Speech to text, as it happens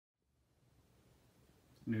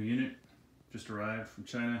New unit, just arrived from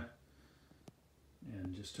China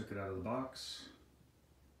and just took it out of the box.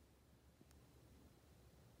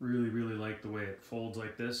 Really like the way it folds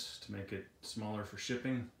like this to make it smaller for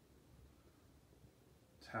shipping.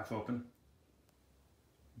 It's half open.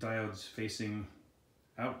 Diodes facing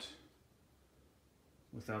out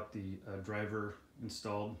without the driver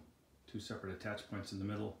installed. Two separate attach points in the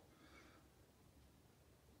middle.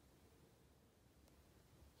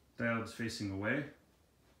 Diodes facing away.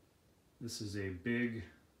 This is a big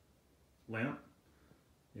lamp.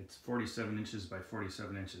 It's 47 inches by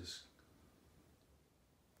 47 inches.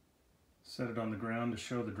 Set it on the ground to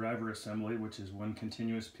show the driver assembly, which is one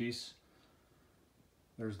continuous piece.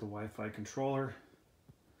 There's the Wi-Fi controller.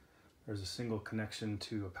 There's a single connection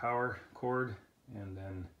to a power cord, and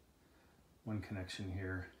then one connection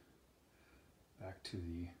here back to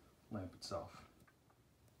the lamp itself.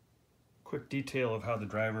 Quick detail of how the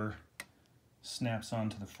driver snaps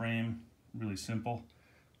onto the frame. Really simple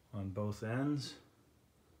on both ends.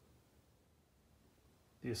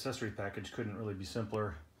 The accessory package couldn't really be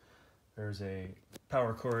simpler. There's a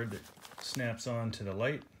power cord that snaps on to the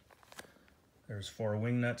light. There's 4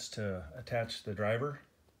 wing nuts to attach the driver,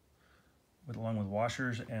 along with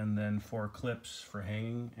washers, and then 4 clips for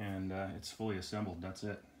hanging, and it's fully assembled. That's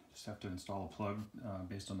it. Just have to install a plug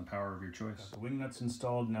based on the power of your choice. Got the wing nuts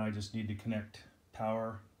installed. Now I just need to connect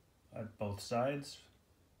power at both sides.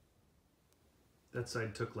 That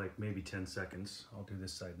side took like maybe 10 seconds. I'll do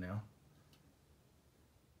this side now.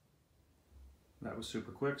 That was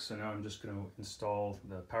super quick, so now I'm just going to install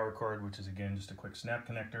the power cord, which is again just a quick snap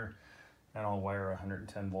connector, and I'll wire a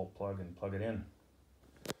 110 volt plug and plug it in.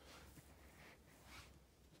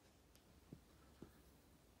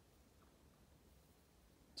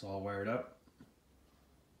 It's all wired up.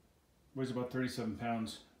 Weighs about 37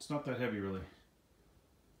 pounds. It's not that heavy really.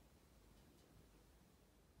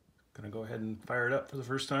 Gonna go ahead and fire it up for the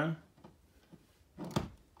first time.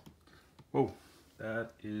 Whoa,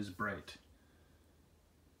 that is bright.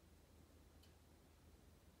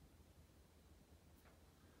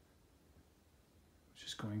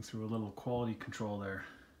 Just going through a little quality control there.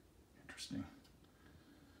 Interesting.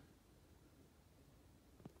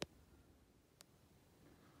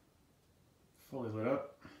 Fully lit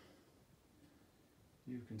up.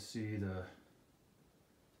 You can see the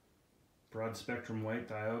broad spectrum white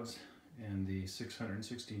diodes and the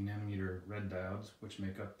 660 nanometer red diodes, which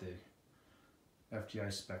make up the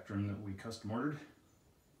FGI spectrum that we custom ordered.